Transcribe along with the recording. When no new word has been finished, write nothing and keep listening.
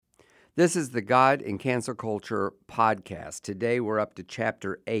This is the God in Cancel Culture podcast. Today we're up to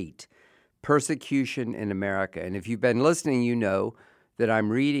Chapter 8, Persecution in America. And if you've been listening, you know that I'm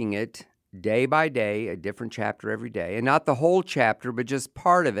reading it day by day, a different chapter every day. And not the whole chapter, but just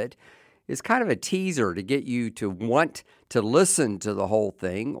part of it. It's kind of a teaser to get you to want to listen to the whole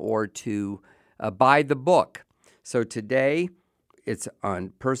thing or to buy the book. So today it's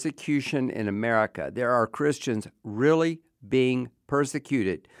on persecution in America. There are Christians really being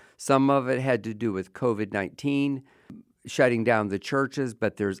persecuted. Some of it had to do with COVID-19, shutting down the churches,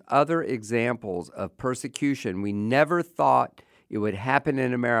 but there's other examples of persecution. We never thought it would happen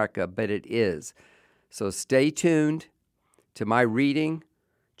in America, but it is. So stay tuned to my reading,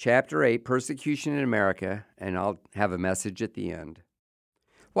 Chapter 8, Persecution in America, and I'll have a message at the end.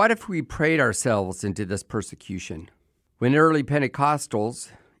 What if we prayed ourselves into this persecution? When early Pentecostals,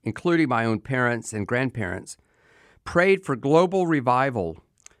 including my own parents and grandparents, prayed for global revival,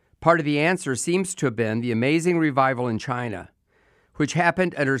 part of the answer seems to have been the amazing revival in China, which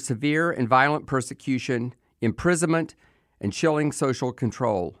happened under severe and violent persecution, imprisonment, and chilling social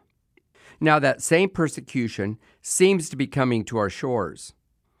control. Now that same persecution seems to be coming to our shores.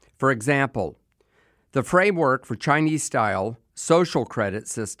 For example, the framework for Chinese-style social credit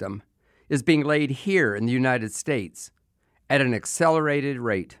system is being laid here in the United States at an accelerated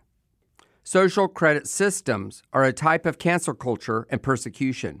rate. Social credit systems are a type of cancel culture and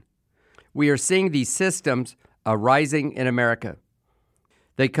persecution. We are seeing these systems arising in America.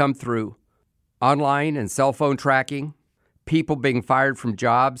 They come through online and cell phone tracking, people being fired from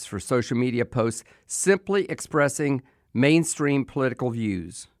jobs for social media posts simply expressing mainstream political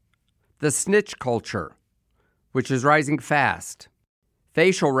views. The snitch culture, which is rising fast.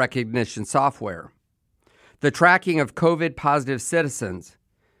 Facial recognition software. The tracking of COVID-positive citizens,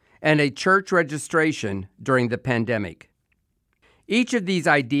 and a church registration during the pandemic. Each of these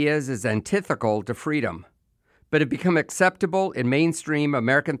ideas is antithetical to freedom, but have become acceptable in mainstream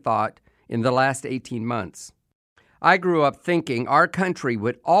American thought in the last 18 months. I grew up thinking our country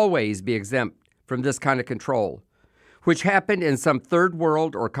would always be exempt from this kind of control, which happened in some third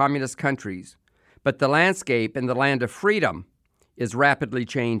world or communist countries, but the landscape in the land of freedom is rapidly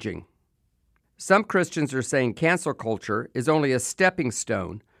changing. Some Christians are saying cancel culture is only a stepping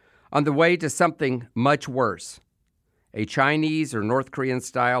stone on the way to something much worse, a Chinese or North Korean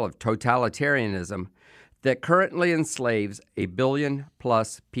style of totalitarianism that currently enslaves 1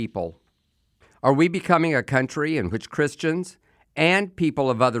 billion-plus people. Are we becoming a country in which Christians and people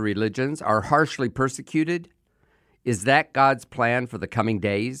of other religions are harshly persecuted? Is that God's plan for the coming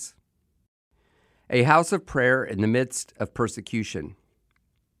days? A house of prayer in the midst of persecution.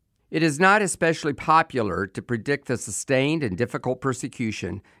 It is not especially popular to predict the sustained and difficult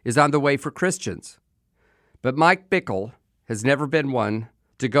persecution is on the way for Christians. But Mike Bickle has never been one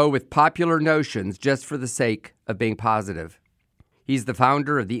to go with popular notions just for the sake of being positive. He's the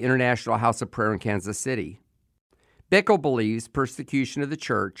founder of the International House of Prayer in Kansas City. Bickle believes persecution of the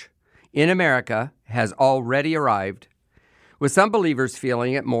church in America has already arrived, with some believers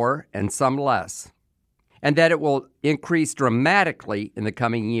feeling it more and some less, and that it will increase dramatically in the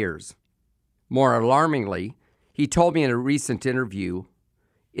coming years. More alarmingly, he told me in a recent interview,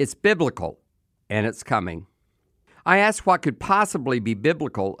 it's biblical and it's coming. I asked what could possibly be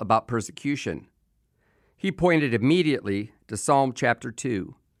biblical about persecution. He pointed immediately to Psalm chapter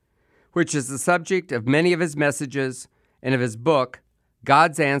 2, which is the subject of many of his messages and of his book,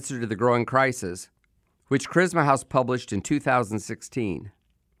 God's Answer to the Growing Crisis, which Charisma House published in 2016.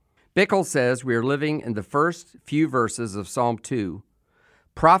 Bickle says we are living in the first few verses of Psalm 2,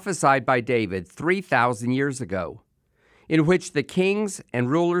 prophesied by David 3,000 years ago, in which the kings and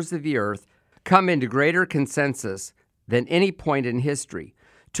rulers of the earth come into greater consensus than any point in history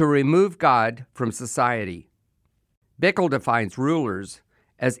to remove God from society. Bickle defines rulers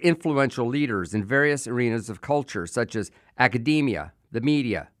as influential leaders in various arenas of culture, such as academia, the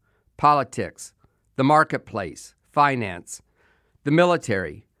media, politics, the marketplace, finance, the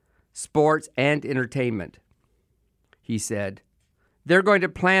military, sports, and entertainment. He said, they're going to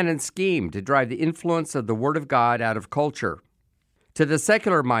plan and scheme to drive the influence of the Word of God out of culture. To the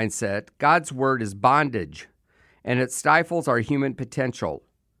secular mindset, God's Word is bondage, and it stifles our human potential.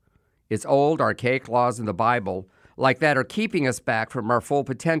 Its old, archaic laws in the Bible, like that, are keeping us back from our full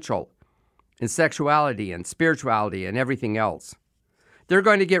potential in sexuality and spirituality and everything else. They're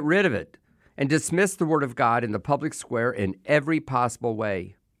going to get rid of it and dismiss the Word of God in the public square in every possible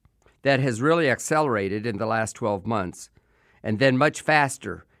way. That has really accelerated in the last 12 months, and then much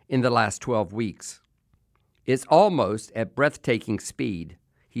faster in the last 12 weeks. It's almost at breathtaking speed,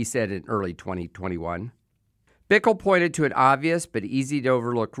 he said in early 2021. Bickle pointed to an obvious but easy to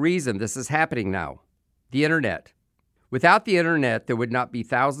overlook reason this is happening now: the Internet. Without the Internet, there would not be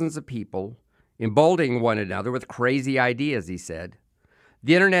thousands of people emboldening one another with crazy ideas, he said.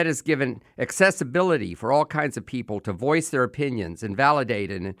 The Internet has given accessibility for all kinds of people to voice their opinions and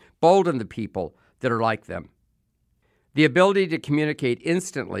validate and embolden the people that are like them. The ability to communicate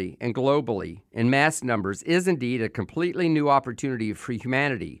instantly and globally in mass numbers is indeed a completely new opportunity for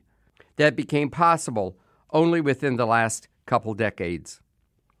humanity that became possible only within the last couple decades.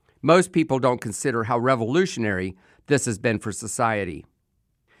 Most people don't consider how revolutionary this has been for society.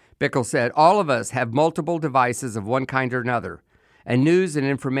 Bickle said, all of us have multiple devices of one kind or another, and news and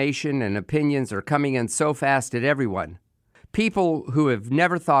information and opinions are coming in so fast at everyone. People who have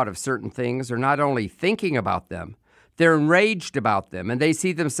never thought of certain things are not only thinking about them, they're enraged about them, and they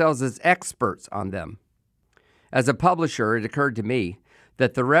see themselves as experts on them. As a publisher, it occurred to me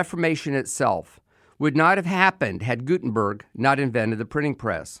that the Reformation itself would not have happened had Gutenberg not invented the printing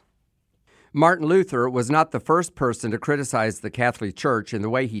press. Martin Luther was not the first person to criticize the Catholic Church in the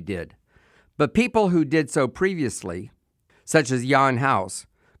way he did, but people who did so previously, such as Jan Hus,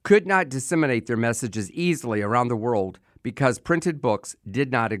 could not disseminate their messages easily around the world because printed books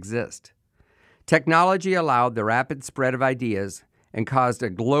did not exist. Technology allowed the rapid spread of ideas and caused a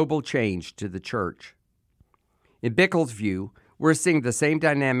global change to the church. In Bickle's view, we're seeing the same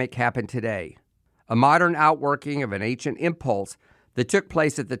dynamic happen today, a modern outworking of an ancient impulse that took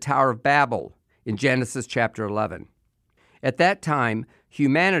place at the Tower of Babel in Genesis chapter 11. At that time,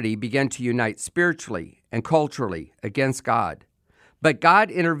 humanity began to unite spiritually and culturally against God. But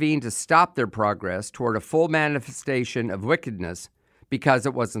God intervened to stop their progress toward a full manifestation of wickedness because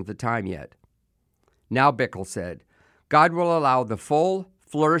it wasn't the time yet. Now, Bickle said, God will allow the full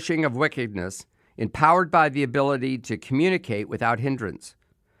flourishing of wickedness empowered by the ability to communicate without hindrance.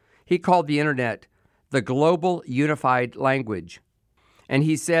 He called the Internet the global unified language. And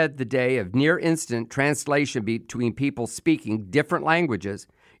he said the day of near-instant translation between people speaking different languages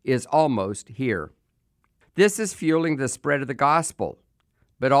is almost here. This is fueling the spread of the gospel,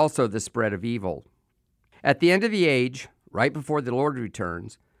 but also the spread of evil. At the end of the age, right before the Lord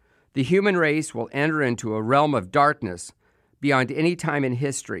returns, the human race will enter into a realm of darkness beyond any time in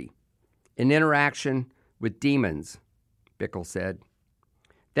history, an interaction with demons, Bickle said.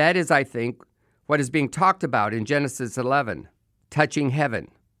 That is, I think, what is being talked about in Genesis 11, touching heaven,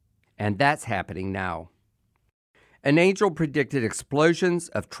 and that's happening now. An angel predicted explosions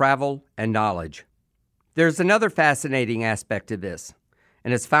of travel and knowledge. There's another fascinating aspect to this,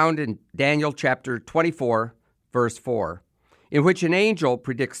 and it's found in Daniel chapter 24, verse 4, in which an angel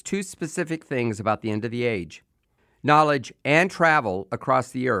predicts two specific things about the end of the age. Knowledge and travel across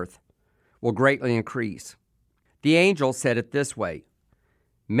the earth will greatly increase. The angel said it this way: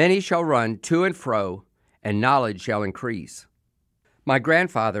 many shall run to and fro, and knowledge shall increase. My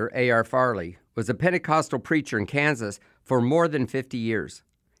grandfather, A.R. Farley, was a Pentecostal preacher in Kansas for more than 50 years.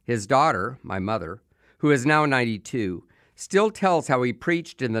 His daughter, my mother, who is now 92, still tells how he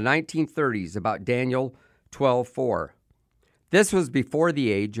preached in the 1930s about Daniel 12:4. This was before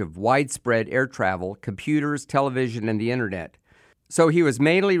the age of widespread air travel, computers, television, and the Internet. So he was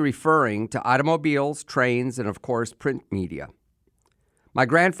mainly referring to automobiles, trains, and of course, print media. My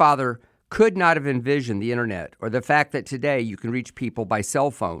grandfather could not have envisioned the Internet or the fact that today you can reach people by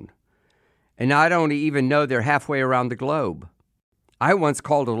cell phone, and not only even know they're halfway around the globe. I once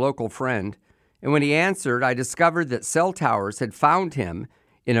called a local friend, and when he answered, I discovered that cell towers had found him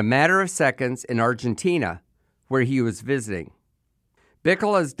in a matter of seconds in Argentina, where he was visiting.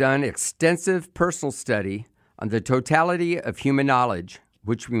 Bickle has done extensive personal study on the totality of human knowledge,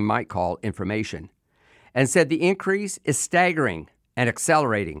 which we might call information, and said the increase is staggering and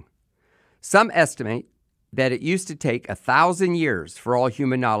accelerating. Some estimate that it used to take 1,000 years for all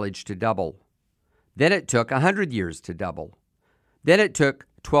human knowledge to double. Then it took 100 years to double. Then it took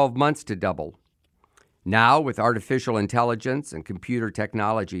 12 months to double. Now, with artificial intelligence and computer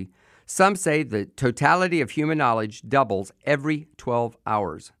technology, some say the totality of human knowledge doubles every 12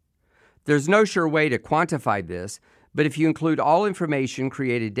 hours. There's no sure way to quantify this, but if you include all information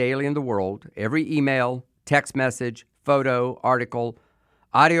created daily in the world, every email, text message, photo, article,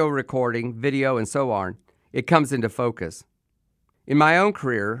 audio recording, video, and so on, it comes into focus. In my own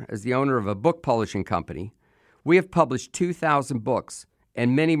career as the owner of a book publishing company, we have published 2,000 books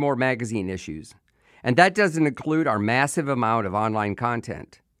and many more magazine issues, and that doesn't include our massive amount of online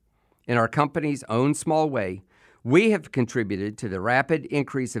content. In our company's own small way, we have contributed to the rapid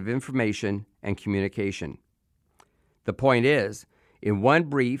increase of information and communication. The point is, in one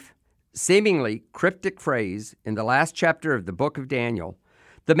brief, seemingly cryptic phrase in the last chapter of the book of Daniel,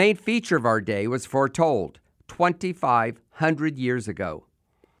 the main feature of our day was foretold 2,500 years ago.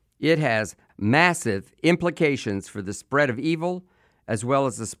 It has massive implications for the spread of evil as well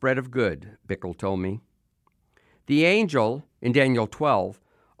as the spread of good, Bickle told me. The angel in Daniel 12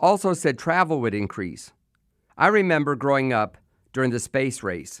 also said travel would increase. I remember growing up during the space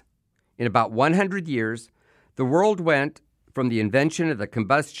race. In about 100 years, the world went from the invention of the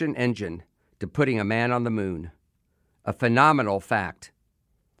combustion engine to putting a man on the moon. A phenomenal fact.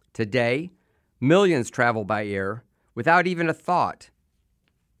 Today, millions travel by air without even a thought,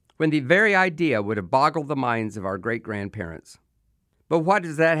 when the very idea would have boggled the minds of our great-grandparents. But what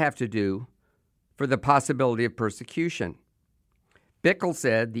does that have to do for the possibility of persecution? Bickle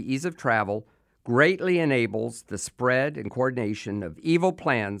said the ease of travel greatly enables the spread and coordination of evil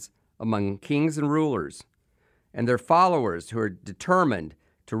plans among kings and rulers and their followers who are determined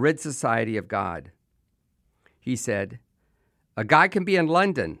to rid society of God. He said, a guy can be in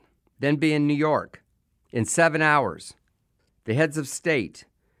London, then be in New York in 7 hours. The heads of state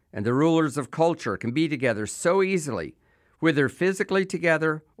and the rulers of culture can be together so easily, whether physically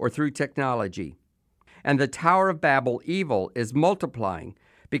together or through technology. And the Tower of Babel evil is multiplying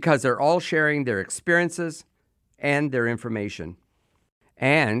because they're all sharing their experiences and their information.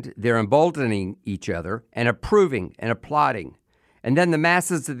 And they're emboldening each other and approving and applauding. And then the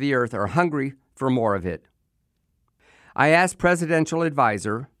masses of the earth are hungry for more of it. I asked presidential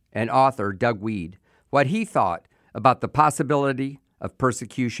advisor and author Doug Wead what he thought about the possibility of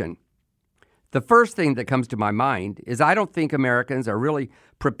persecution. The first thing that comes to my mind is I don't think Americans are really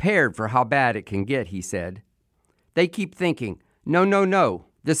prepared for how bad it can get, he said. They keep thinking, no,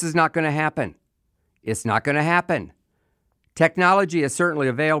 this is not going to happen. It's not going to happen. Technology is certainly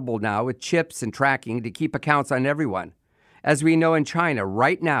available now with chips and tracking to keep accounts on everyone. As we know in China,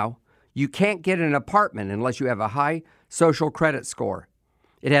 right now, you can't get an apartment unless you have a high social credit score.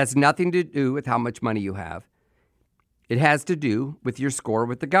 It has nothing to do with how much money you have. It has to do with your score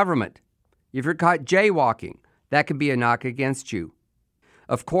with the government. If you're caught jaywalking, that could be a knock against you.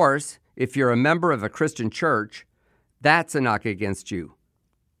 Of course, if you're a member of a Christian church, that's a knock against you.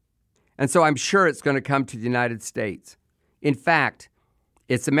 And so I'm sure it's going to come to the United States. In fact,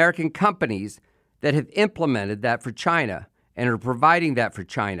 it's American companies that have implemented that for China and are providing that for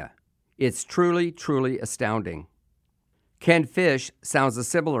China. It's truly, truly astounding. Ken Fish sounds a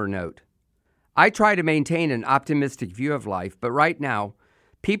similar note. I try to maintain an optimistic view of life, but right now,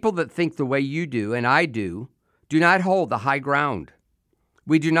 people that think the way you do and I do not hold the high ground.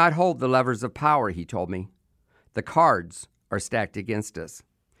 We do not hold the levers of power, he told me. The cards are stacked against us.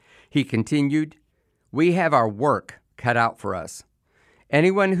 He continued, we have our work cut out for us.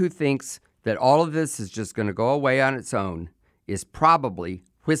 Anyone who thinks that all of this is just going to go away on its own is probably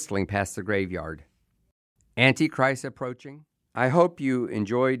whistling past the graveyard. Antichrist approaching. I hope you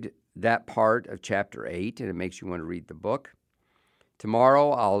enjoyed that part of chapter 8 and it makes you want to read the book.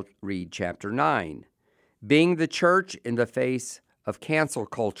 Tomorrow I'll read chapter 9, Being the Church in the Face of Cancel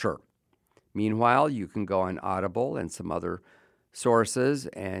Culture. Meanwhile, you can go on Audible and some other sources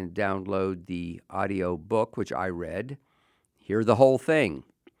and download the audio book, which I read, hear the whole thing.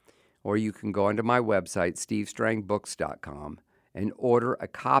 Or you can go onto my website, stevestrangbooks.com, and order a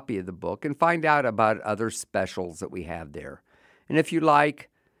copy of the book and find out about other specials that we have there. And if you like,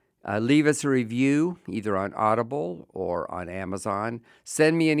 leave us a review either on Audible or on Amazon.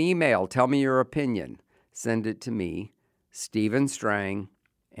 Send me an email. Tell me your opinion. Send it to me, Stephen Strang,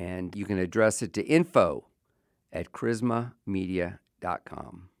 and you can address it to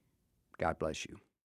info@charismamedia.com. God bless you.